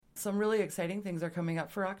Some really exciting things are coming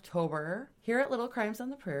up for October. Here at Little Crimes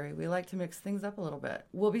on the Prairie, we like to mix things up a little bit.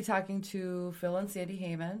 We'll be talking to Phil and Sandy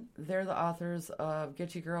Heyman. They're the authors of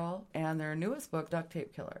Gitchy Girl and their newest book, Duct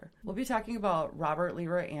Tape Killer. We'll be talking about Robert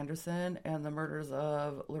Leroy Anderson and the murders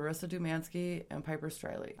of Larissa Dumansky and Piper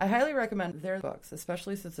Streyle. I highly recommend their books,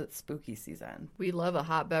 especially since it's spooky season. We love a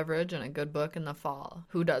hot beverage and a good book in the fall.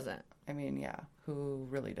 Who doesn't? I mean, yeah, who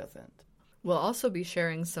really doesn't? We'll also be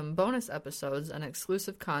sharing some bonus episodes and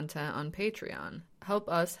exclusive content on Patreon. Help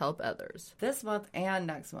us help others. This month and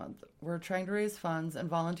next month, we're trying to raise funds and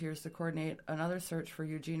volunteers to coordinate another search for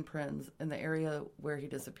Eugene Prinz in the area where he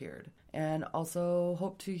disappeared. And also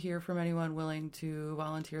hope to hear from anyone willing to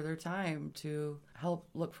volunteer their time to help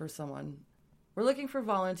look for someone. We're looking for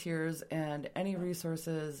volunteers and any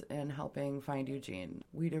resources in helping find Eugene.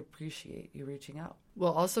 We'd appreciate you reaching out.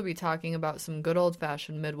 We'll also be talking about some good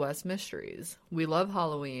old-fashioned Midwest mysteries. We love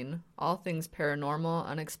Halloween, all things paranormal,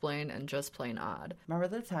 unexplained, and just plain odd. Remember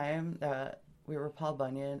the time that we were Paul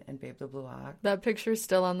Bunyan and Babe the Blue Ox? That picture's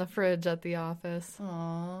still on the fridge at the office.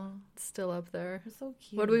 Aww. It's still up there. You're so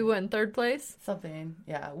cute. What did we win? Third place? Something.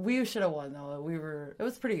 Yeah, we should have won, though. It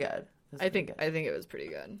was pretty good. I think it was pretty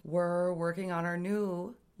good. We're working on our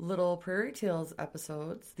new Little Prairie Tales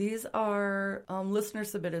episodes. These are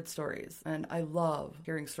listener-submitted stories, and I love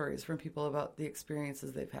hearing stories from people about the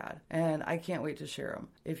experiences they've had, and I can't wait to share them.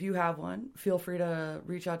 If you have one, feel free to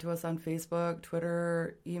reach out to us on Facebook,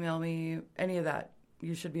 Twitter, email me, any of that.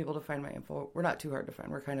 You should be able to find my info. We're not too hard to find.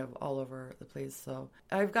 We're kind of all over the place, so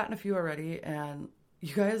I've gotten a few already, and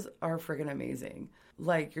you guys are friggin' amazing.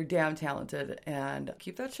 Like, you're damn talented, and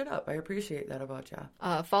keep that shit up. I appreciate that about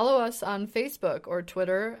you. Follow us on Facebook or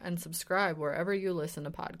Twitter and subscribe wherever you listen to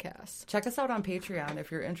podcasts. Check us out on Patreon if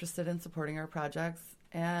you're interested in supporting our projects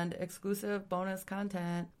and exclusive bonus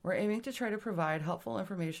content. We're aiming to try to provide helpful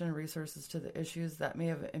information and resources to the issues that may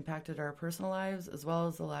have impacted our personal lives as well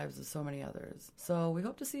as the lives of so many others. So we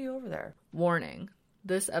hope to see you over there. Warning.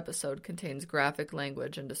 This episode contains graphic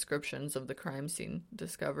language and descriptions of the crime scene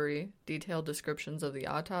discovery, detailed descriptions of the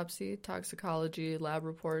autopsy, toxicology, lab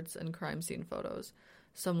reports, and crime scene photos.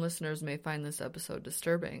 Some listeners may find this episode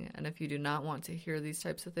disturbing, and if you do not want to hear these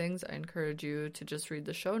types of things, I encourage you to just read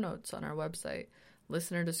the show notes on our website.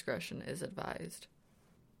 Listener discretion is advised.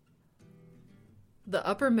 The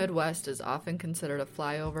upper Midwest is often considered a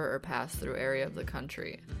flyover or pass-through area of the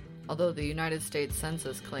country, although the United States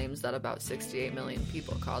Census claims that about 68 million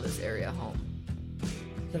people call this area home.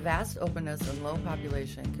 The vast openness and low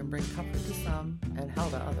population can bring comfort to some and hell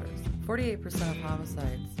to others. 48% of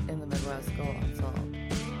homicides in the Midwest go unsolved.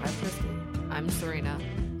 I'm Christy. I'm Serena.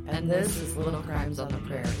 And this is Little Crimes on the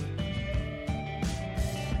Prairie.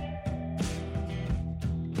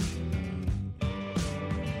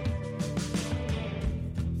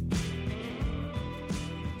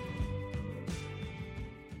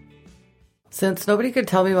 Since nobody could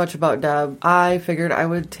tell me much about Deb, I figured I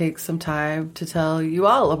would take some time to tell you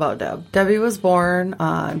all about Deb. Debbie was born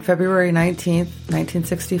on February 19th,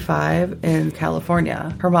 1965 in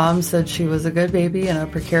California. Her mom said she was a good baby and a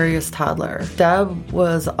precarious toddler. Deb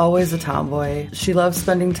was always a tomboy. She loved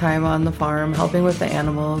spending time on the farm, helping with the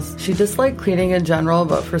animals. She disliked cleaning in general,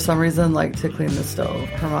 but for some reason liked to clean the stove.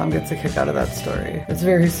 Her mom gets a kick out of that story. It's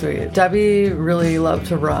very sweet. Debbie really loved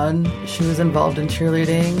to run. She was involved in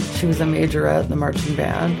cheerleading. She was a majorette in the marching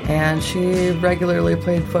band, and she regularly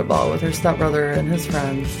played football with her stepbrother and his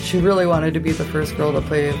friends. She really wanted to be the first girl to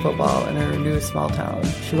play football in her new small town.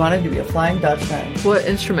 She wanted to be a Flying Dutchman. What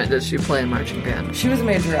instrument did she play in marching band? She was a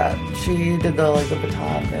majorette. She did the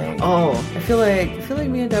baton thing. Oh. I feel like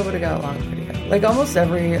me and Deb would have got along pretty good. Like almost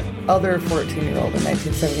every other 14-year-old in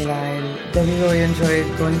 1979, Debbie really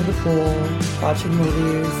enjoyed going to the pool, watching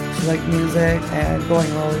movies. She liked music and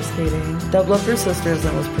going roller skating. Deb loved her sisters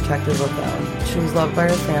and was protective of them. She was loved by her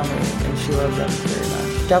family, and she loved them very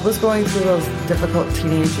much. Deb was going through those difficult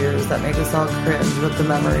teenage years that make us all cringe with the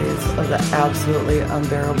memories of the absolutely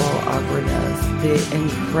unbearable awkwardness, the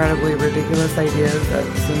incredibly ridiculous ideas that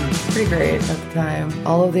seemed pretty great at the time,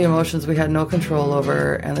 all of the emotions we had no control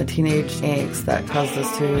over, and the teenage angst that caused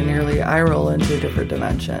us to nearly eye-roll into a different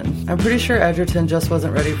dimension. I'm pretty sure Edgerton just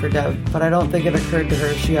wasn't ready for Deb, but I don't think it occurred to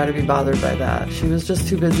her she ought to be bothered by that. She was just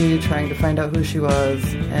too busy trying to find out who she was,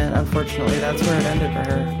 and unfortunately that's where it ended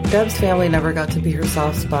for her. Deb's family never got to be her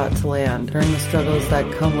soft spot to land during the struggles that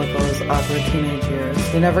come with those awkward teenage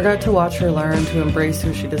years. They never got to watch her learn to embrace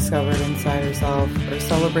who she discovered inside herself or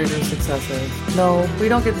celebrate her successes. No, we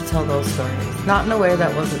don't get to tell those stories. Not in a way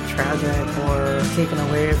that wasn't tragic or taken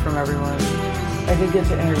away from everyone. I did get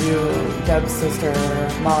to interview Deb's sister,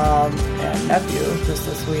 mom, and nephew just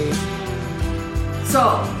this week. So,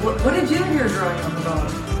 what did you hear growing up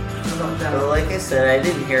about I said, I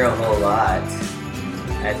didn't hear a whole lot.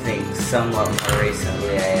 I think somewhat more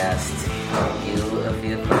recently I asked you a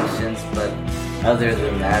few questions, but other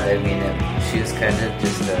than that, I mean, she was kind of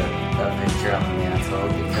just a picture on the asshole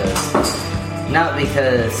not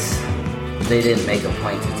because they didn't make a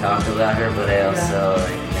point to talk about her, but I also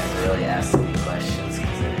never really asked any questions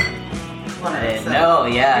because I didn't know.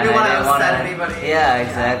 Yeah, you didn't want to upset anybody. Yeah,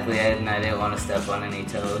 exactly. And I didn't want to step on any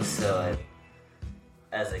toes, so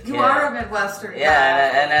as a kid, you are a Midwestern guy.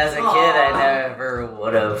 Yeah, and as a kid, I never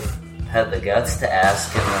would have had the guts to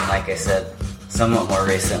ask. And then, like I said, somewhat more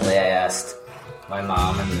recently, I asked my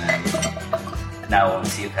mom, and then now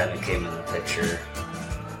once you kind of came in the picture,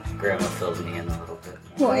 Grandma filled me in a little bit.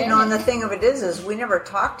 Well, and the thing of it is we never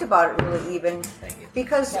talked about it really even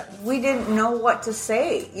because we didn't know what to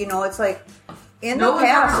say. It's like in the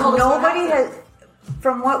past, nobody has,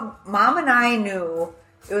 from what Mom and I knew,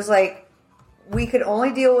 it was like we could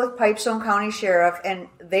only deal with Pipestone County Sheriff, and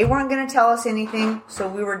they weren't going to tell us anything, so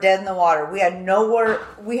we were dead in the water. We had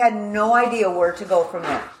no idea where to go from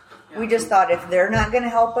there. Yeah. We just thought, if they're not going to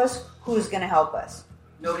help us, who's going to help us?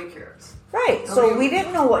 Nobody cares. Right. So we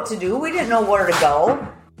didn't know what to do. We didn't know where to go.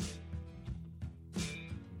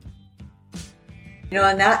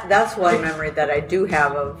 And that's one memory that I do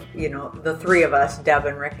have of, the three of us, Deb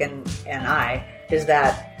and Rick and I, is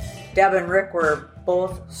that Deb and Rick were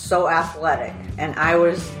both so athletic, and I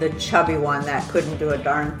was the chubby one that couldn't do a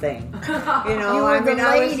darn thing. You were the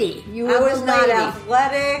lady. I was not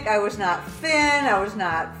athletic. I was not thin. I was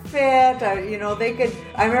not fit. I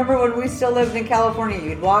remember when we still lived in California,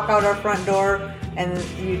 you'd walk out our front door and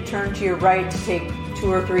you'd turn to your right to take 2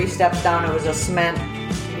 or 3 steps down. It was a cement,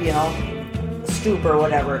 stoop or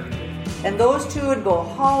whatever. And those two would go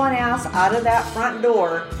hauling ass out of that front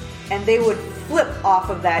door, and they would flip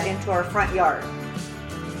off of that into our front yard.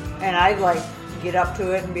 And I'd get up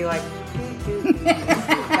to it and be like,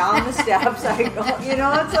 down the steps. I go,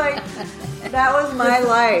 it's like, that was my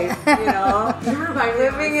life,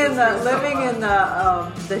 living in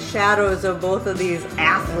the shadows of both of these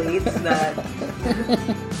athletes that,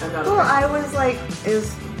 well, I was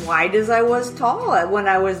as wide as I was tall when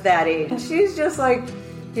I was that age. She's just like,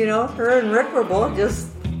 her and Rick were both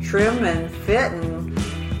just trim and fit and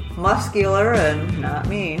muscular, and not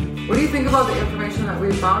me. What do you think about the information that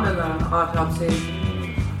we found in the autopsy?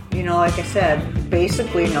 Like I said,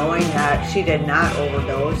 basically knowing that she did not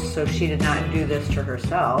overdose, so she did not do this to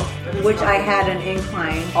herself, which I had an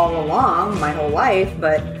incline all along my whole life,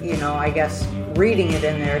 but, I guess reading it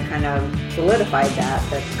in there kind of solidified that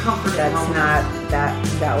was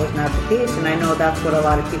not the case, and I know that's what a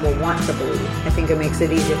lot of people want to believe. I think it makes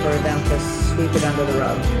it easier for them to sweep it under the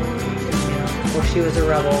rug. Well, she was a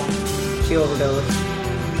rebel. She overdosed.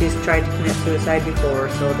 She's tried to commit suicide before,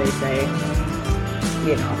 so they say.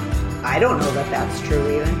 I don't know that that's true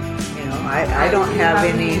even. I don't have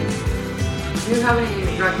any... Do you have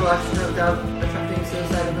any recollection of Deb attempting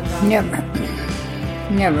suicide in the past?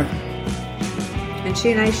 Never. And she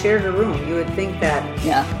and I shared a room. You would think that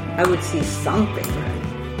I would see something.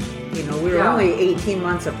 We were only 18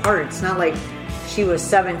 months apart. It's not like she was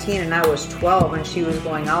 17 and I was 12 and she was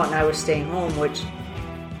going out and I was staying home, which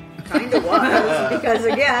kind of was, because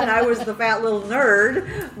again, I was the fat little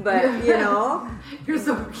nerd, but you're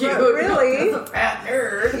so cute. But really, you're a fat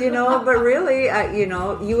nerd. But really,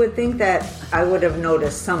 you would think that I would have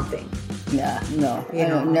noticed something. Yeah, no, I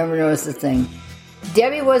never noticed a thing.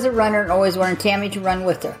 Debbie was a runner and always wanted Tammy to run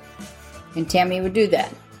with her, and Tammy would do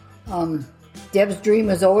that. Deb's dream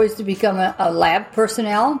was always to become a lab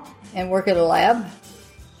personnel and work at a lab.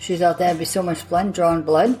 She thought that'd be so much fun, drawing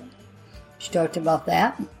blood. She talked about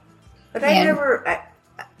that. But I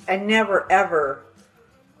never ever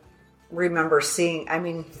remember seeing,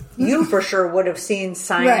 you for sure would have seen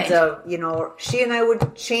signs of, she and I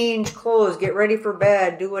would change clothes, get ready for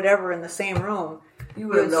bed, do whatever in the same room. You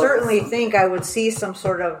would certainly think I would see some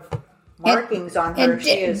sort of markings on her. And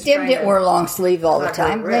Deb didn't wear long sleeves all the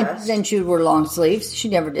time. Then she would wear long sleeves. She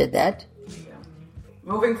never did that. Yeah.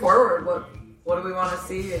 Moving forward, what do we want to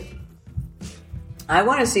see? I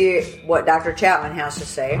want to see what Dr. Chapman has to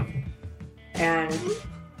say. And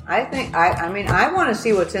I think, I want to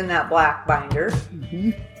see what's in that black binder.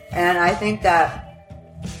 Mm-hmm. And I think that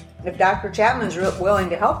if Dr. Chapman's willing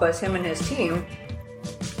to help us, him and his team,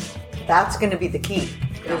 that's going to be the key.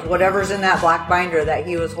 Is whatever's in that black binder that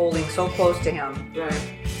he was holding so close to him. Right.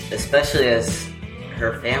 Especially as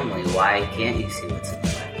her family, why can't you see what's in the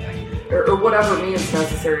black binder? Or whatever means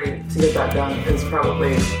necessary to get that done is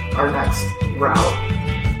probably our next route.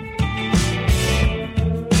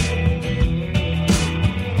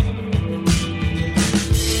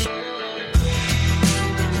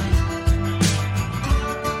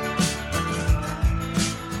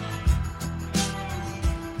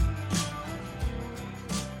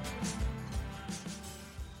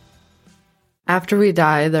 After we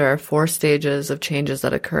die, there are 4 stages of changes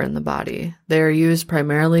that occur in the body. They are used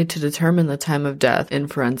primarily to determine the time of death in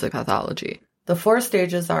forensic pathology. The 4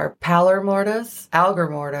 stages are pallor mortis, algor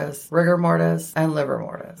mortis, rigor mortis, and livor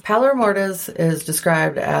mortis. Pallor mortis is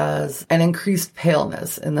described as an increased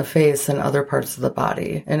paleness in the face and other parts of the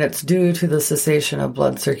body, and it's due to the cessation of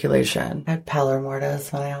blood circulation. I had pallor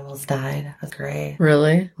mortis when I almost died. That's great.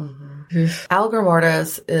 Really? Mm-hmm. Algor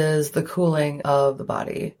mortis is the cooling of the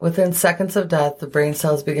body. Within seconds of death, the brain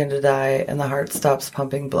cells begin to die and the heart stops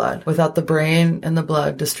pumping blood. Without the brain and the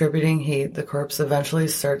blood distributing heat, the corpse eventually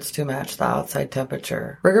starts to match the outside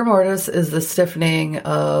temperature. Rigor mortis is the stiffening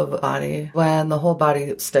of the body when the whole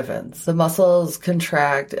body stiffens. The muscles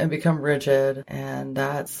contract and become rigid, and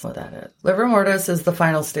that's what that is. Livor mortis is the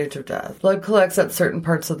final stage of death. Blood collects at certain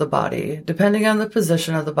parts of the body. Depending on the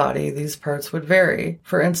position of the body, these parts would vary.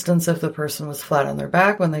 For instance, if the person was flat on their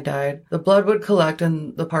back when they died, the blood would collect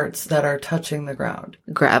in the parts that are touching the ground.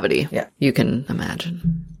 Gravity. Yeah. You can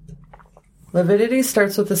imagine. Lividity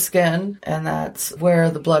starts with the skin, and that's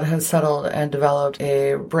where the blood has settled and developed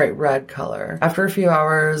a bright red color. After a few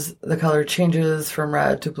hours, the color changes from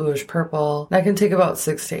red to bluish purple. That can take about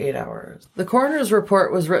 6 to 8 hours. The coroner's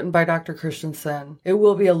report was written by Dr. Christensen. It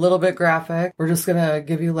will be a little bit graphic. We're just going to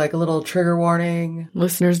give you like a little trigger warning.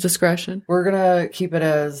 Listener's discretion. We're going to keep it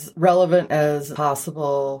as relevant as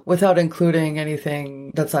possible without including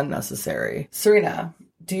anything that's unnecessary. Serena,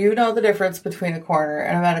 do you know the difference between a coroner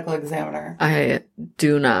and a medical examiner? I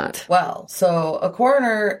do not. Well, so a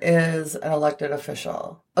coroner is an elected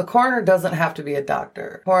official. A coroner doesn't have to be a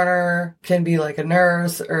doctor. A coroner can be like a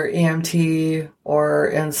nurse or EMT, or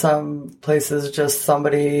in some places just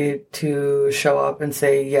somebody to show up and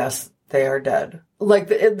say, yes, they are dead. Like,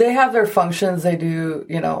 they have their functions. They do,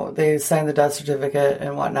 they sign the death certificate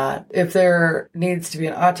and whatnot. If there needs to be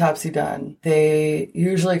an autopsy done, they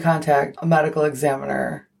usually contact a medical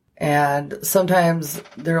examiner. And sometimes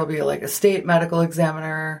there'll be like a state medical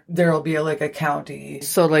examiner. There'll be like a county.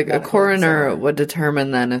 So like a coroner examiner would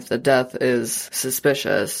determine then if the death is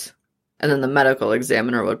suspicious. And then the medical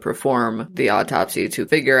examiner would perform the autopsy to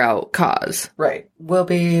figure out cause. Right. We'll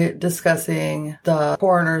be discussing the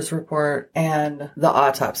coroner's report and the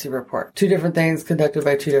autopsy report. 2 different things conducted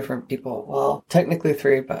by 2 different people. Well, technically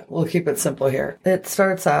 3, but we'll keep it simple here. It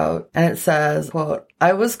starts out and it says, quote,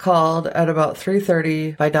 I was called at about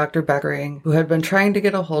 3:30 by Dr. Beckering, who had been trying to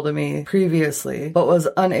get a hold of me previously, but was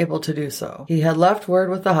unable to do so. He had left word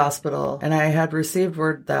with the hospital, and I had received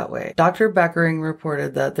word that way. Dr. Beckering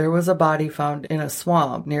reported that there was a body found in a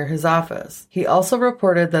swamp near his office. He also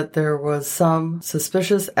reported that there was some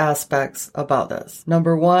suspicious aspects about this.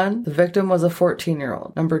 Number 1, the victim was a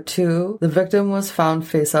 14-year-old. Number 2, the victim was found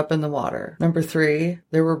face up in the water. Number 3,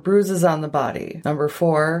 there were bruises on the body. Number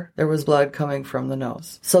 4, there was blood coming from the nose.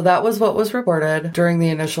 So that was what was reported during the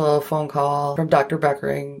initial phone call from Dr.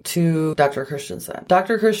 Beckering to Dr. Christensen.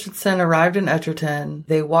 Dr. Christensen arrived in Edgerton.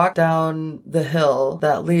 They walked down the hill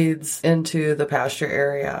that leads into the pasture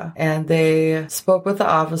area, and they spoke with the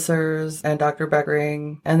officers and Dr.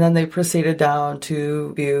 Beckering, and then they proceeded down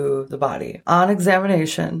to view the body. On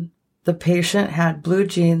examination, the patient had blue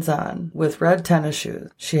jeans on with red tennis shoes.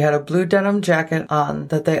 She had a blue denim jacket on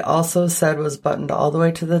that they also said was buttoned all the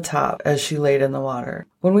way to the top as she laid in the water.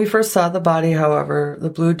 When we first saw the body, however, the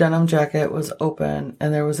blue denim jacket was open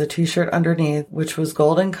and there was a t-shirt underneath which was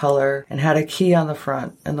golden color and had a key on the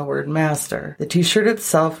front and the word master. The t-shirt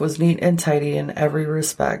itself was neat and tidy in every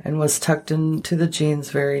respect and was tucked into the jeans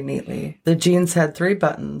very neatly. The jeans had 3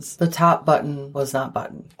 buttons. The top button was not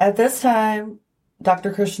buttoned. At this time,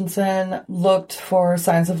 Dr. Christensen looked for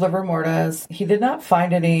signs of livor mortis. He did not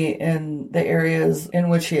find any in the areas in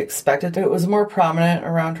which he expected. It was more prominent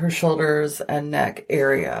around her shoulders and neck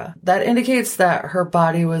area. That indicates that her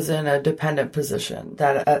body was in a dependent position,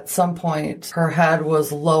 that at some point her head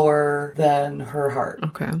was lower than her heart.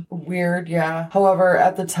 Okay. Weird, yeah. However,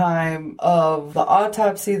 at the time of the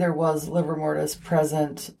autopsy, there was livor mortis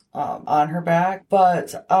present on her back,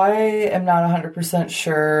 but I am not 100%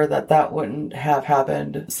 sure that wouldn't have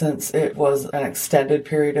happened since it was an extended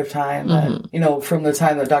period of time that, from the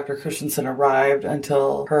time that Dr. Christensen arrived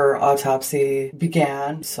until her autopsy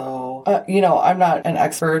began. So, I'm not an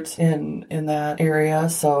expert in that area,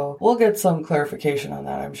 so we'll get some clarification on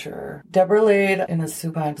that, I'm sure. Deborah laid in a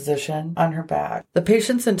supine position on her back. The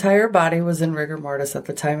patient's entire body was in rigor mortis at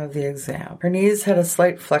the time of the exam. Her knees had a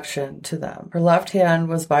slight flexion to them. Her left hand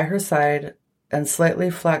was by her side and slightly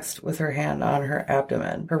flexed with her hand on her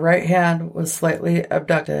abdomen. Her right hand was slightly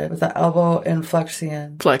abducted with the elbow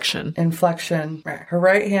inflection. Her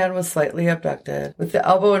right hand was slightly abducted with the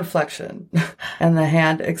elbow inflection and the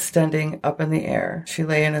hand extending up in the air. She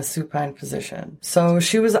lay in a supine position. So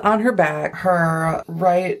she was on her back. Her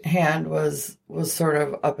right hand was sort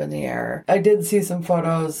of up in the air. I did see some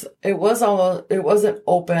photos. It wasn't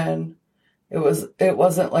open. It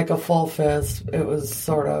wasn't like a full fist. It was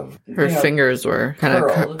sort of... Her fingers were kind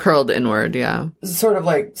of curled inward, yeah. Sort of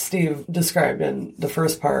like Steve described in the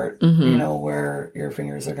first part, where your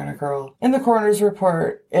fingers are going to curl. In the coroner's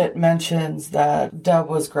report, it mentions that Deb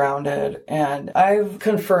was grounded, and I've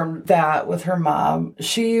confirmed that with her mom.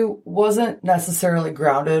 She wasn't necessarily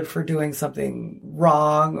grounded for doing something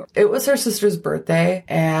wrong. It was her sister's birthday,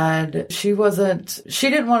 and she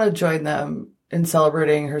didn't want to join them in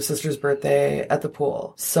celebrating her sister's birthday at the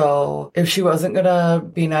pool. So if she wasn't gonna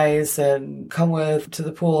be nice and come to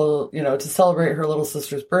the pool, to celebrate her little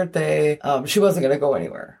sister's birthday, she wasn't gonna go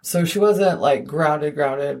anywhere. So she wasn't like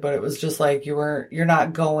grounded, but it was just like you're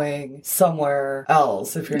not going somewhere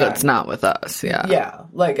else if you're That's not with us, yeah. Yeah.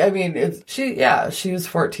 Like, I mean, she was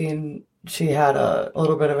 14. She had a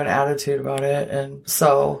little bit of an attitude about it, and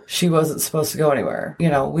so she wasn't supposed to go anywhere.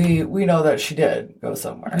 We know that she did go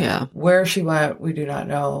somewhere. Yeah. Where she went, we do not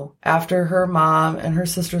know. After her mom and her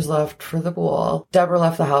sisters left for the pool, Deborah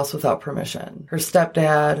left the house without permission. Her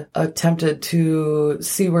stepdad attempted to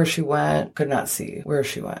see where she went, could not see where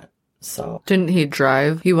she went. So didn't he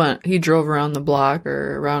drive? He drove around the block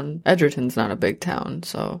or around. Edgerton's not a big town,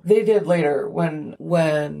 so they did later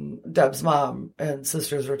when Deb's mom and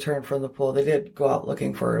sisters returned from the pool. They did go out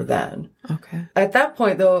looking for her then. Okay. At that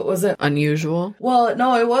point, though, it wasn't unusual. Well,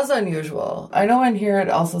 no, it was unusual. I know in here it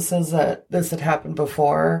also says that this had happened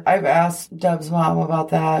before. I've asked Deb's mom about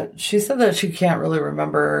that. She said that she can't really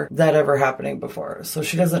remember that ever happening before, so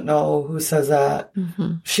she doesn't know who says that.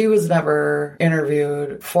 Mm-hmm. She was never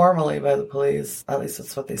interviewed formally by the police. At least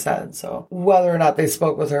that's what they said. So whether or not they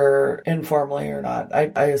spoke with her informally or not,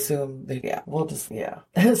 I assume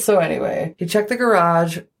So anyway, he checked the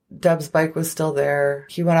garage. Deb's bike was still there.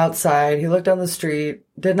 He went outside. He looked on the street,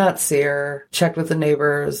 did not see her, checked with the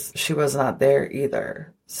neighbors. She was not there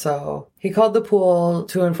either. So he called the pool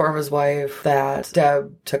to inform his wife that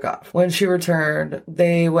Deb took off. When she returned,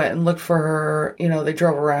 they went and looked for her. They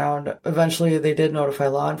drove around. Eventually, they did notify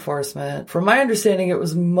law enforcement. From my understanding, it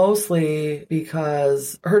was mostly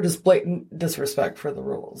because her just blatant disrespect for the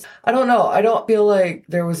rules. I don't know. I don't feel like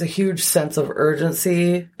there was a huge sense of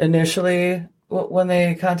urgency initially. When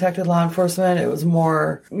they contacted law enforcement, it was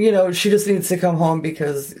more, she just needs to come home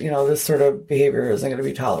because, this sort of behavior isn't going to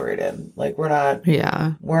be tolerated. Like, we're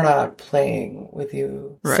not playing with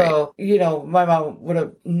you. Right. So, my mom would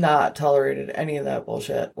have not tolerated any of that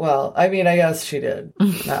bullshit. Well, I mean, I guess she did. I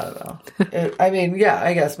don't know.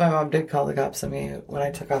 I guess my mom did call the cops on me when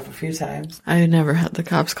I took off a few times. I never had the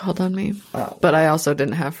cops called on me. Oh. But I also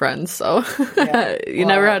didn't have friends, so you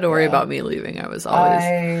never had to worry about me leaving. I was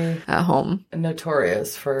always at home.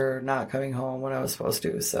 Notorious for not coming home when I was supposed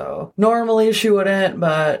to. So normally she wouldn't,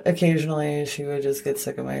 but occasionally she would just get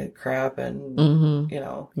sick of my crap and,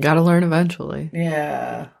 Gotta learn eventually.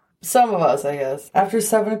 Yeah. Some of us, I guess. After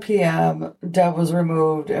 7 p.m., Deb was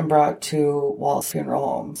removed and brought to Walt's funeral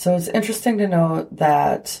home. So it's interesting to note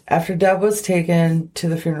that after Deb was taken to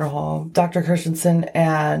the funeral home, Dr. Christensen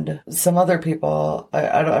and some other people,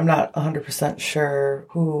 I'm not 100% sure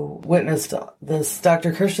who witnessed this.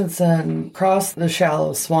 Dr. Christensen crossed the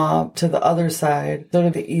shallow swamp to the other side, so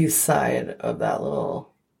to the east side of that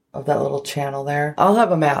little channel there. I'll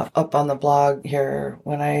have a map up on the blog here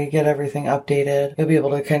when I get everything updated. You'll be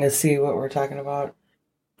able to kind of see what we're talking about.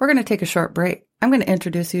 We're going to take a short break. I'm going to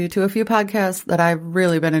introduce you to a few podcasts that I've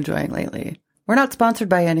really been enjoying lately. We're not sponsored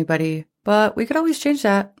by anybody, but we could always change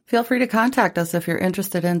that. Feel free to contact us if you're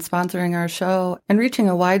interested in sponsoring our show and reaching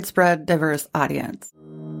a widespread, diverse audience.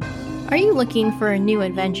 Are you looking for a new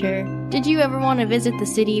adventure? Did you ever want to visit the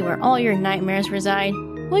city where all your nightmares reside?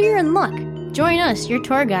 Well, you're in luck. Join us, your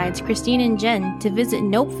tour guides, Christine and Jen, to visit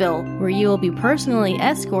Nopeville, where you will be personally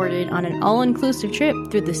escorted on an all-inclusive trip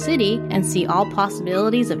through the city and see all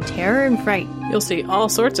possibilities of terror and fright. You'll see all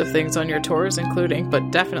sorts of things on your tours, including,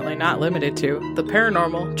 but definitely not limited to, the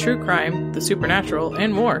paranormal, true crime, the supernatural,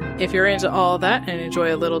 and more. If you're into all that and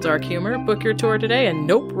enjoy a little dark humor, book your tour today and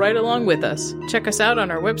nope right along with us. Check us out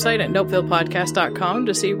on our website at nopevillepodcast.com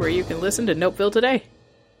to see where you can listen to Nopeville today.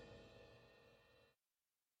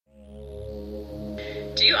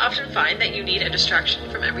 Do you often find that you need a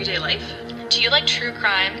distraction from everyday life? Do you like true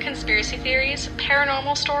crime, conspiracy theories,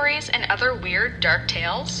 paranormal stories, and other weird, dark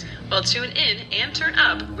tales? Well, tune in and turn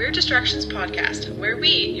up Weird Distractions Podcast, where we,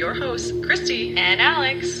 your hosts, Christy and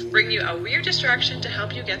Alex, bring you a weird distraction to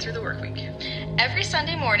help you get through the work week. Every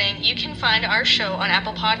Sunday morning, you can find our show on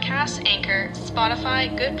Apple Podcasts, Anchor,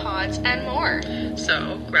 Spotify, Good Pods, and more.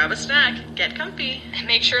 So, grab a snack, get comfy, and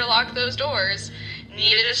make sure to lock those doors.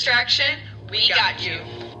 Need a distraction? We got you.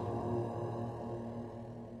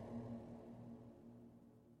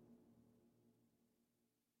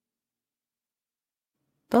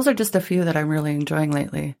 Those are just a few that I'm really enjoying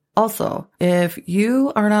lately. Also, if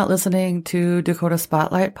you are not listening to Dakota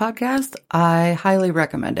Spotlight podcast, I highly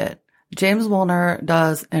recommend it. James Wolner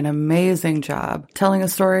does an amazing job telling a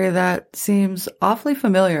story that seems awfully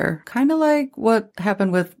familiar, kind of like what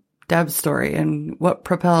happened with Deb's story and what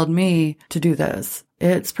propelled me to do this.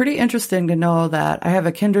 It's pretty interesting to know that I have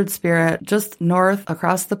a kindred spirit just north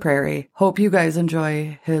across the prairie. Hope you guys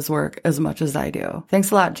enjoy his work as much as I do. Thanks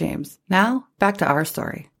a lot, James. Now, back to our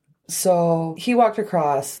story. So he walked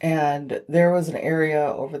across and there was an area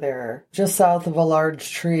over there just south of a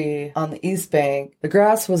large tree on the east bank. The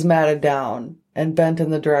grass was matted down and bent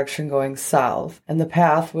in the direction going south, and the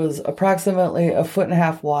path was approximately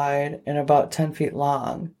 1.5 feet wide and about 10 feet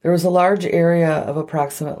long. There was a large area of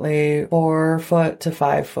approximately 4 foot to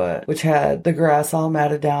 5 foot, which had the grass all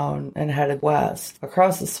matted down and headed west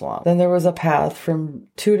across the swamp. Then there was a path from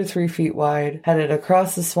 2 to 3 feet wide headed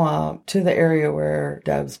across the swamp to the area where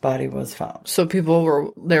Deb's body was found. So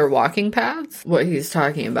they're walking paths? What he's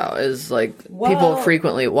talking about is people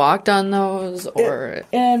frequently walked on those, or...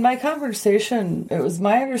 In my conversation, it was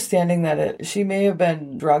my understanding that she may have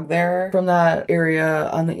been drugged there from that area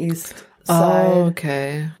on the east side. Oh,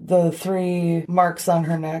 okay. The 3 marks on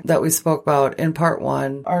her neck that we spoke about in part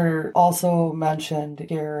 1 are also mentioned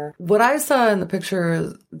here. What I saw in the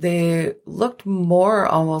picture, they looked more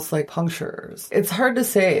almost like punctures. It's hard to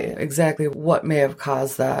say exactly what may have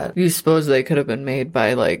caused that. You suppose they could have been made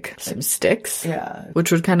by some sticks? Yeah.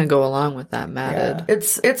 Which would kind of go along with that matted. Yeah.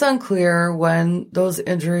 It's unclear when those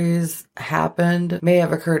injuries happened. May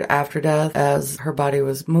have occurred after death as her body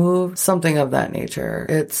was moved. Something of that nature.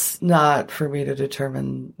 It's not for me to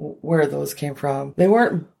determine where those came from. They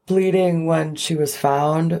weren't bleeding when she was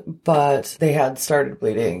found, but they had started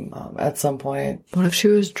bleeding at some point. What if she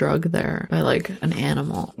was drugged there by an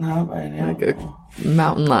animal? Not by an animal. Like a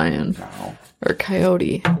mountain lion. No. Or a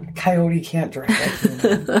coyote. Coyote can't drag a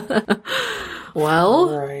human. Well,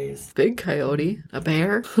 Christ. Big coyote. A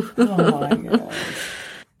bear. Oh my gosh.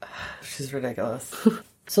 She's ridiculous.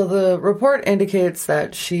 So the report indicates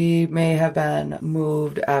that she may have been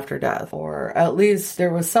moved after death, or at least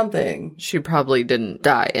there was something. She probably didn't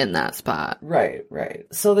die in that spot. Right.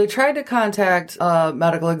 So they tried to contact a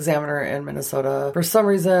medical examiner in Minnesota. For some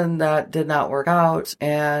reason, that did not work out,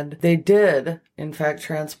 and they did, in fact,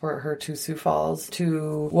 transport her to Sioux Falls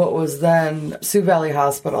to what was then Sioux Valley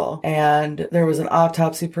Hospital. And there was an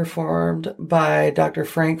autopsy performed by Dr.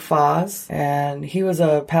 Frank Foss, and he was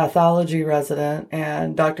a pathology resident,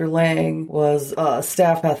 and Dr. Lang was a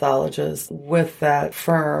staff pathologist with that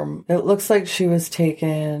firm. It looks like she was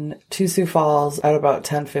taken to Sioux Falls at about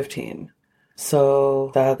 10:15.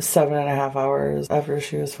 So that's 7.5 hours after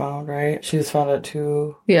she was found, right? She was found at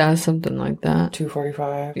 2. Yeah, something like that.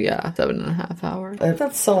 2:45. Yeah, 7.5 hours.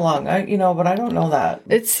 That's so long. But I don't know that.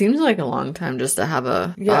 It seems like a long time just to have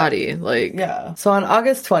a body. Yeah. So on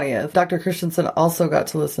August 20th, Dr. Christensen also got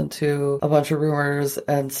to listen to a bunch of rumors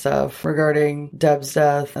and stuff regarding Deb's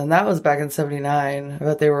death, and that was back in 79. I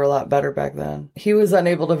bet they were a lot better back then. He was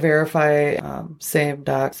unable to verify. Same.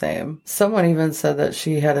 Someone even said that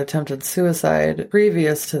she had attempted suicide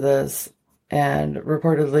previous to this and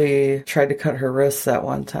reportedly tried to cut her wrists at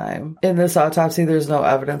one time. In this autopsy, there's no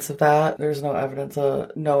evidence of that. There's no evidence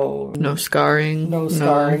of no scarring. No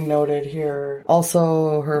scarring noted here.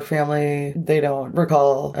 Also, her family, they don't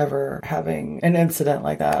recall ever having an incident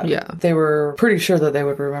like that. Yeah. They were pretty sure that they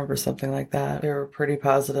would remember something like that. They were pretty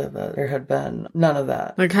positive that there had been none of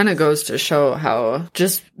that. It kind of goes to show how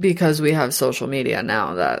just because we have social media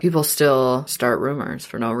now that people still start rumors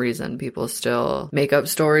for no reason. People still make up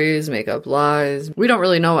stories, make up lies. We don't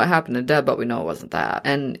really know what happened to Deb, but we know it wasn't that.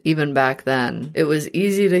 And even back then, it was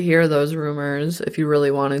easy to hear those rumors if you really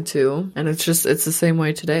wanted to. And it's the same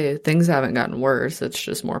way today. Things haven't gotten worse. It's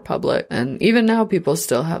just more public. And even now, people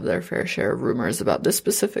still have their fair share of rumors about this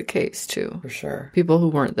specific case, too. For sure. People who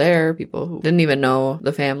weren't there, people who didn't even know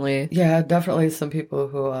the family. Yeah, definitely some people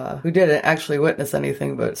who didn't actually witness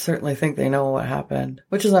anything, but certainly think they know what happened.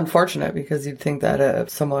 Which is unfortunate because you'd think that if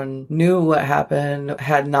someone knew what happened,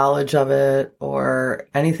 had knowledge of it, it or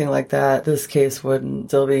anything like that, this case wouldn't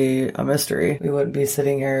still be a mystery. We wouldn't be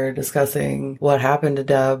sitting here discussing what happened to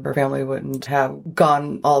Deb. Her family wouldn't have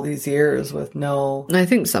gone all these years with no... I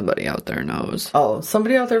think somebody out there knows. Oh,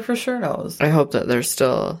 somebody out there for sure knows. I hope that they're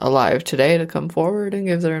still alive today to come forward and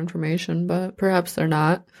give their information, but perhaps they're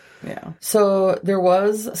not. Yeah. So there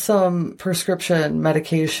was some prescription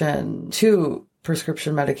medication, 2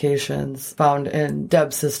 prescription medications found in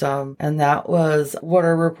Deb's system, and that was what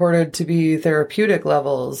are reported to be therapeutic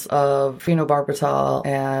levels of phenobarbital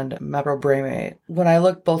and mepробamate. When I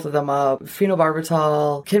looked both of them up,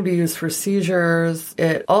 phenobarbital can be used for seizures.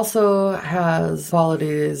 It also has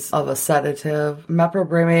qualities of a sedative.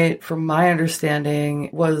 Mepробamate, from my understanding,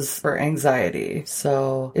 was for anxiety,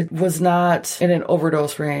 so it was not in an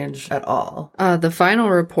overdose range at all. The final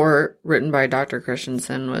report written by Dr.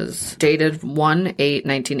 Christensen was dated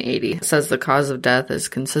 1/8/1980. It says the cause of death is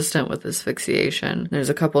consistent with asphyxiation. There's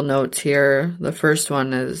a couple notes here. The first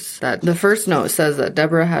one is that the first note says that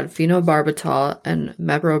Deborah had phenobarbital and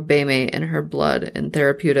mepробamate in her blood in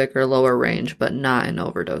therapeutic or lower range, but not in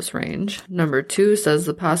overdose range. Number 2 says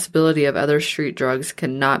the possibility of other street drugs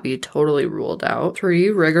cannot be totally ruled out. 3,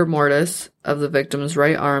 rigor mortis of the victim's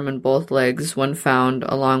right arm and both legs when found,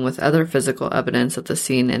 along with other physical evidence at the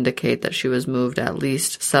scene, indicate that she was moved at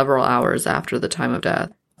least several hours after the time of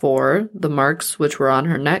death. 4, the marks which were on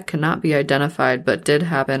her neck cannot be identified but did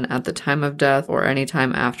happen at the time of death or any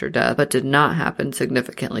time after death, but did not happen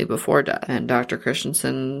significantly before death. And Dr.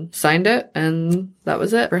 Christensen signed it, and that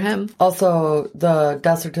was it for him. Also, the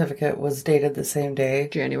death certificate was dated the same day.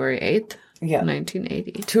 January 8th. Yeah.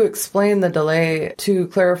 1980. To explain the delay, to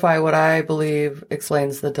clarify what I believe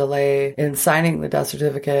explains the delay in signing the death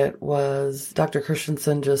certificate, was Dr.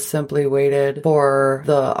 Christensen just simply waited for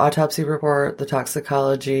the autopsy report, the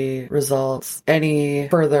toxicology results, any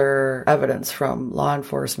further evidence from law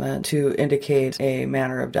enforcement to indicate a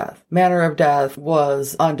manner of death. Manner of death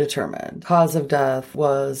was undetermined. Cause of death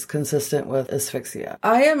was consistent with asphyxia.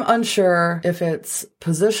 I am unsure if it's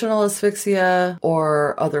positional asphyxia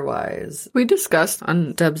or otherwise. We discussed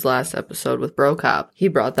on Deb's last episode with Brocop. He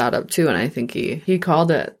brought that up too, and I think he called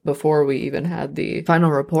it before we even had the final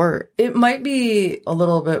report. It might be a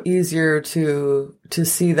little bit easier to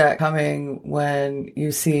see that coming when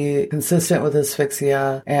you see consistent with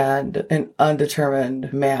asphyxia and an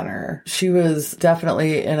undetermined manner. She was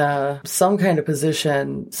definitely in some kind of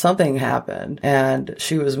position. Something happened, and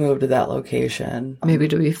she was moved to that location. Maybe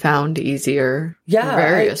to be found easier for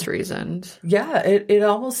various reasons. Yeah, it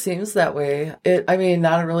almost seems that way.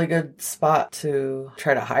 Not a really good spot to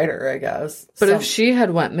try to hide her, I guess. But if she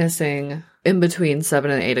had went missing in between 7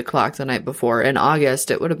 and 8 o'clock the night before, in August,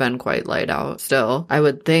 it would have been quite light out still. I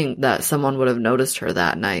would think that someone would have noticed her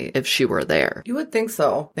that night if she were there. You would think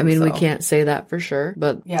so. We can't say that for sure,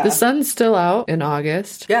 but the sun's still out in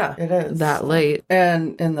August. Yeah, it is. That late.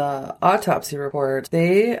 And in the autopsy report,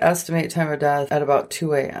 they estimate time of death at about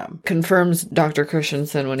 2 a.m. Confirms Dr.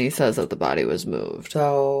 Christensen when he says that the body was moved.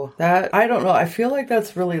 So that, I don't know. I feel like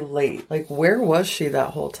that's really late. Like, where was she that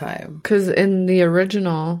whole time? Because in the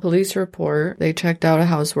original police report, they checked out a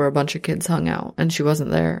house where a bunch of kids hung out, and she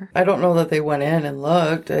wasn't there. I don't know that they went in and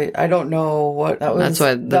looked. I don't know what that was. That's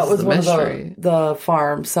why that was one mystery. Of the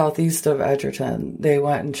farms southeast of Edgerton. They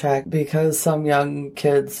went and checked because some young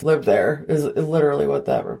kids lived there, is literally what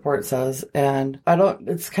that report says. And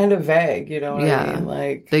it's kind of vague, you know what I mean?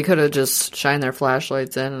 Like, they could have just shined their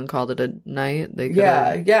flashlights in and called it a night. They could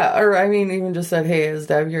or even just said, "Hey, is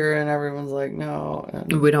Deb here?" And everyone's like, "No."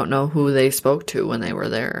 And we don't know who they spoke to when they were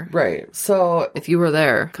there. Right. So if you were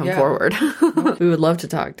there, come forward. We would love to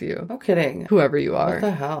talk to you. No kidding. Whoever you are. What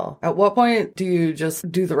the hell? At what point do you just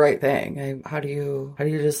do the right thing? How do you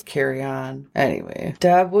just carry on? Anyway,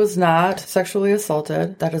 Deb was not sexually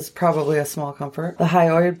assaulted. That is probably a small comfort. The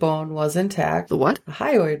hyoid bone was intact. The what? The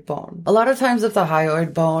hyoid bone. A lot of times if the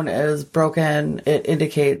hyoid bone is broken, it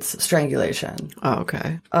indicates strangulation. Oh,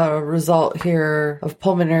 okay. A result here of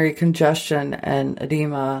pulmonary congestion and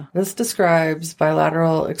edema. This describes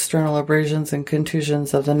bilateral external abrasions and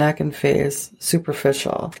contusions of the neck and face,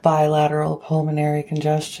 superficial. Bilateral pulmonary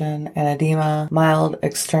congestion and edema, mild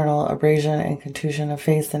external abrasion and contusion of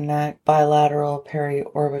face and neck, bilateral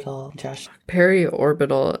periorbital congestion.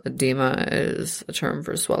 Periorbital edema is a term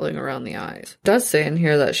for swelling around the eyes. It does say in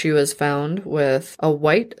here that she was found with a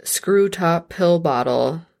white screw top pill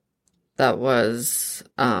bottle that was,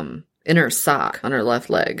 in her sock on her left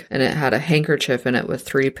leg, and it had a handkerchief in it with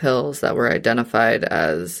 3 pills that were identified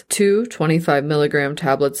as 2 25-milligram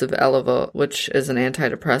tablets of Elevate, which is an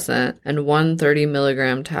antidepressant, and 1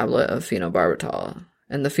 30-milligram tablet of phenobarbital.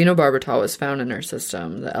 and the phenobarbital was found in her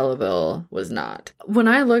system. The Elavil was not. When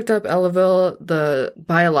I looked up Elavil, the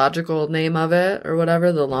biological name of it, or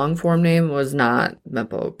whatever, the long form name, was not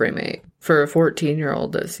methylbromate. For a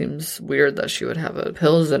 14-year-old, it seems weird that she would have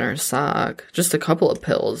pills in her sock. Just a couple of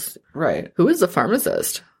pills. Right. Who is the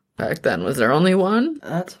pharmacist? Back then, was there only one?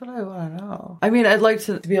 That's what I want to know. I mean, I'd like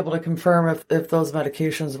to be able to confirm if those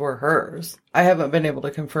medications were hers. I haven't been able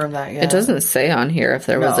to confirm that yet. It doesn't say on here if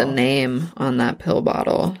there was a name on that pill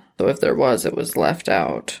bottle. So if there was, it was left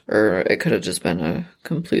out. Or it could have just been a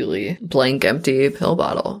completely blank, empty pill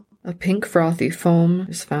bottle. A pink frothy foam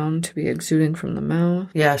is found to be exuding from the mouth.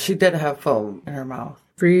 Yeah, she did have foam in her mouth.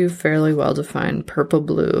 Three fairly well-defined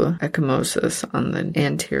purple-blue ecchymosis on the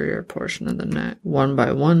anterior portion of the neck. 1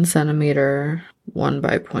 by 1 centimeter, 1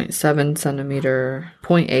 by 0.7 centimeter,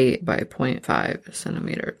 0.8 by 0.5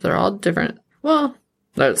 centimeter. They're all different. Well,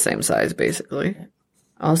 they're the same size, basically.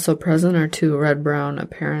 Also present are 2 red-brown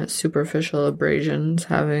apparent superficial abrasions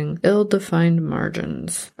having ill-defined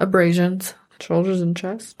margins. Abrasions. Shoulders and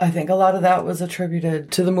chest. I think a lot of that was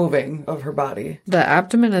attributed to the moving of her body. The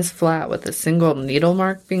abdomen is flat with a single needle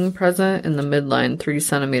mark being present in the midline 3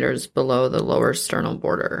 centimeters below the lower sternal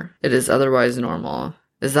border. It is otherwise normal.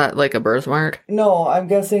 Is that like a birthmark? No, I'm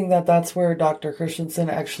guessing that's where Dr.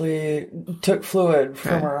 Christensen actually took fluid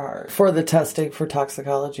from her heart for the testing for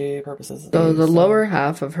toxicology purposes. So the lower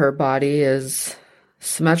half of her body is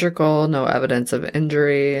symmetrical, no evidence of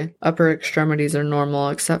injury. Upper extremities are normal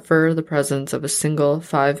except for the presence of a single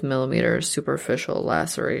 5 millimeter superficial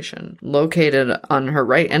laceration located on her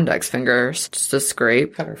right index finger. Just a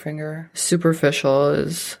scrape. Cut her finger. Superficial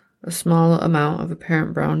is a small amount of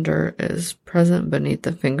apparent brown dirt is present beneath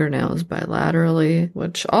the fingernails bilaterally,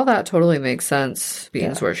 which all that totally makes sense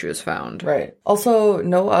being where she was found. Right. Also,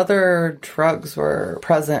 no other drugs were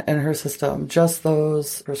present in her system, just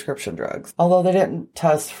those prescription drugs. Although they didn't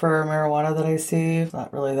test for marijuana that I see. It's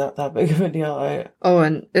not really that big of a deal.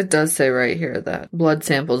 And it does say right here that blood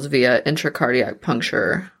samples via intracardiac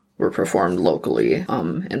puncture were performed locally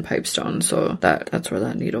in Pipestone, so that's where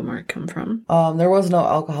that needle mark come from. There was no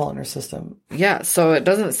alcohol in her system. Yeah, so it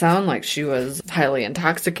doesn't sound like she was highly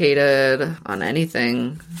intoxicated on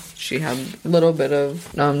anything. She had a little bit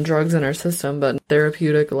of drugs in her system, but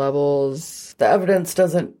therapeutic levels. The evidence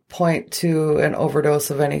doesn't point to an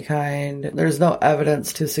overdose of any kind. There's no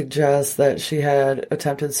evidence to suggest that she had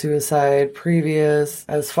attempted suicide previous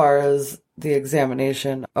as far as the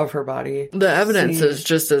examination of her body. The evidence is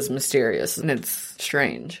just as mysterious, and it's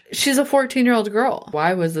strange. She's a 14-year-old girl.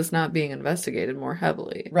 Why was this not being investigated more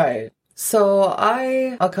heavily? Right. So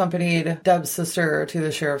I accompanied Deb's sister to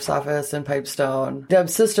the sheriff's office in Pipestone.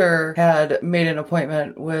 Deb's sister had made an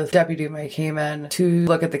appointment with Deputy Mike Heyman to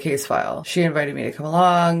look at the case file. She invited me to come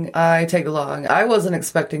along. I tagged along. I wasn't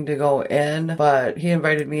expecting to go in, but he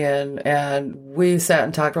invited me in, and we sat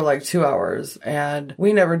and talked for like 2 hours, and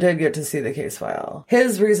we never did get to see the case file.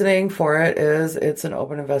 His reasoning for it is it's an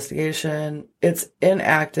open investigation. It's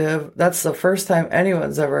inactive. That's the first time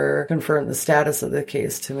anyone's ever confirmed the status of the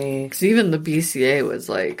case to me. Even the BCA was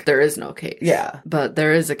like, there is no case. Yeah. But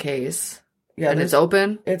there is a case. Yeah, and it's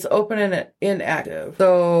open? It's open and inactive.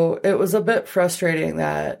 So it was a bit frustrating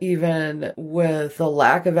that even with the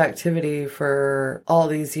lack of activity for all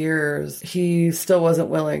these years, he still wasn't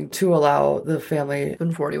willing to allow the family. It's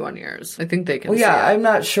been 41 years. I think they can see it. I'm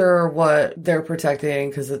not sure what they're protecting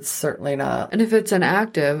because it's certainly not. And if it's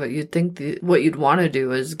inactive, you'd think what you'd want to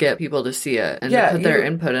do is get people to see it and put their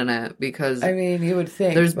input in it because... I mean, you would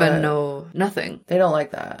think. There's been nothing. They don't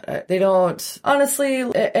like that. They don't... Honestly,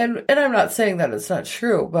 and I'm not saying that it's not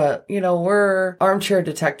true, but we're armchair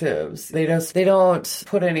detectives. They don't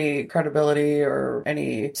put any credibility or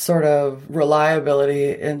any sort of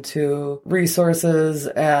reliability into resources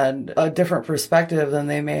and a different perspective than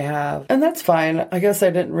they may have. And that's fine. I guess I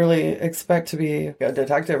didn't really expect to be a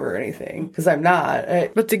detective or anything because I'm not.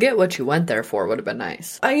 But to get what you went there for would have been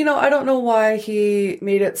nice. I don't know why he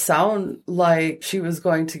made it sound like she was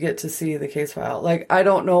going to get to see the case file. Like, I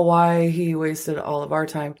don't know why he wasted all of our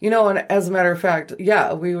time. And as a matter of fact,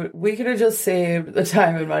 we could have just saved the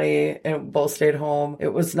time and money and both stayed home.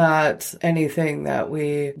 It was not anything that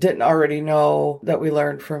we didn't already know that we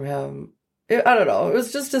learned from him. I don't know. It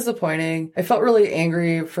was just disappointing. I felt really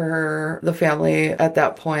angry for the family at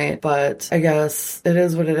that point, but I guess it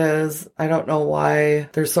is what it is. I don't know why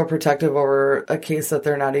they're so protective over a case that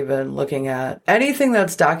they're not even looking at. Anything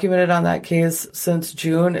that's documented on that case since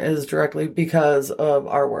June is directly because of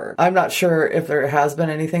our work. I'm not sure if there has been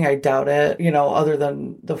anything. I doubt it, other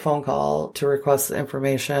than the phone call to request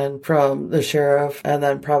information from the sheriff and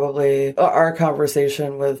then probably our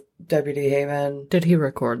conversation with Deputy Heyman. Did he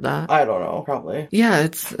record that? I don't know, probably. Yeah,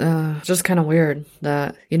 it's just kind of weird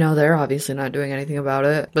that, they're obviously not doing anything about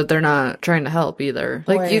it, but they're not trying to help either.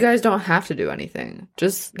 Like, you guys don't have to do anything.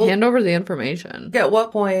 Just hand over the information. At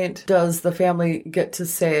what point does the family get to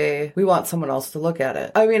say, we want someone else to look at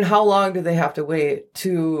it? I mean, how long do they have to wait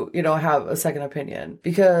to, have a second opinion?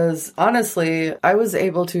 Because honestly, I was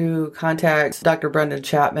able to contact Dr. Brendan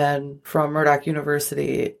Chapman from Murdoch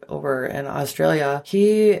University over in Australia.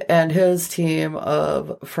 He and his team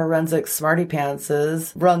of forensic smarty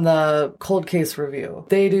pantses run the cold case review.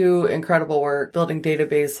 They do incredible work building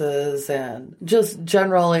databases and just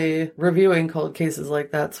generally reviewing cold cases.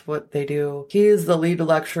 Like, that's what they do. He's the lead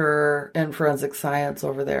lecturer in forensic science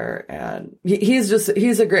over there, and he's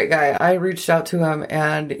a great guy. I reached out to him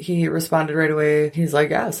and he responded right away. He's like,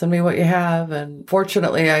 yeah, send me what you have. And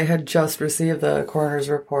fortunately, I had just received the coroner's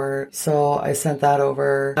report, so I sent that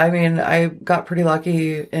over. I mean, I got pretty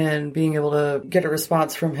lucky in being able to get a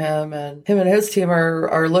response from him, and his team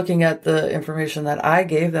are looking at the information that I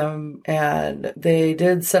gave them, and they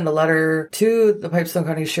did send a letter to the Pipestone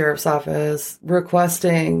County Sheriff's Office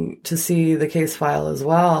requesting to see the case file as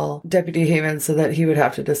well. Deputy Heyman said that he would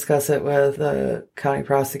have to discuss it with the county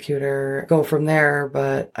prosecutor, go from there,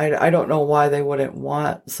 but I don't know why they wouldn't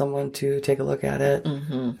want someone to take a look at it.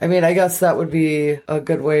 Mm-hmm. I mean, I guess that would be a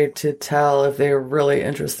good way to tell if they're really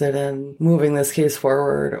interested in moving this case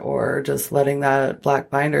forward or just letting that black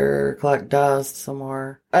binder collect dust some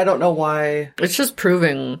more. I don't know why. It's just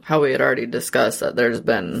proving how we had already discussed that there's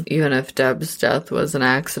been, even if Deb's death was an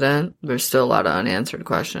accident, there's still a lot of unanswered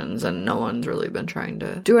questions and no one's really been trying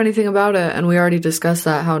to do anything about it. And we already discussed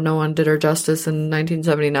that, how no one did her justice in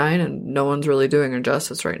 1979 and no one's really doing her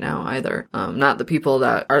justice right now either. Not the people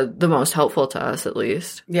that are the most helpful to us, at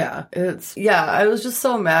least. Yeah, I was just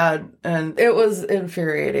so mad and it was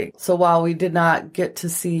infuriating. So while we did not get to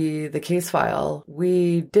see the case file,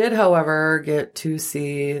 we did, however, get to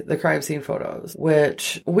see the crime scene photos,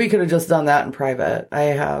 which we could have just done that in private. I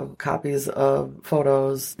have copies of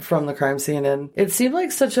photos from the crime scene, and it seemed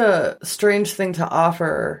like such a strange thing to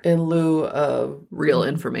offer in lieu of real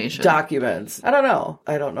information. Documents. I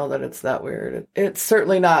don't know that it's that weird. It's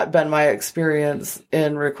certainly not been my experience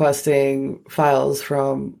in requesting files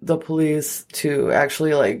from the police to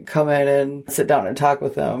actually come in and sit down and talk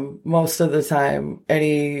with them. Most of the time,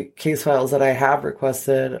 any case files that I have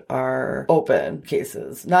requested are open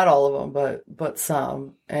cases. Not all of them, but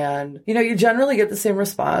some. And, you generally get the same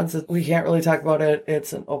response. We can't really talk about it.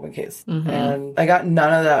 It's an open case. Mm-hmm. And I got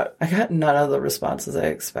none of that. I got none of the responses I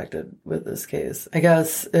expected with this case. I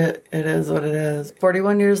guess it is what it is.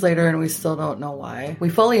 41 years later, and we still don't know why. We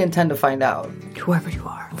fully intend to find out. Whoever you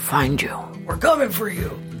are, we'll find you. We're coming for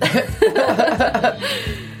you.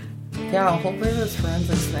 Yeah, hopefully this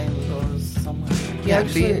forensics thing goes somewhere.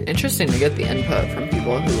 It'd be interesting to get the input from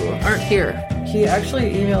people who aren't here. He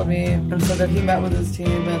actually emailed me and said that he met with his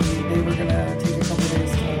team and they were going to take a couple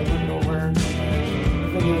days to look it over and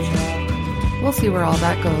video chat. We'll see where all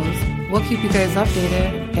that goes. We'll keep you guys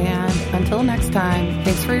updated. And until next time,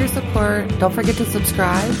 thanks for your support. Don't forget to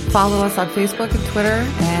subscribe. Follow us on Facebook and Twitter.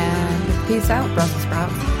 And peace out, Brussels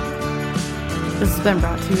sprouts. This has been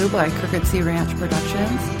brought to you by Crooked Sea Ranch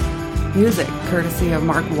Productions. Music courtesy of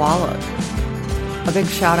Mark Wallach. A big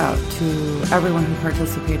shout out to everyone who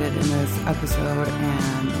participated in this episode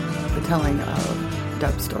and the telling of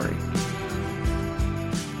Deb's story.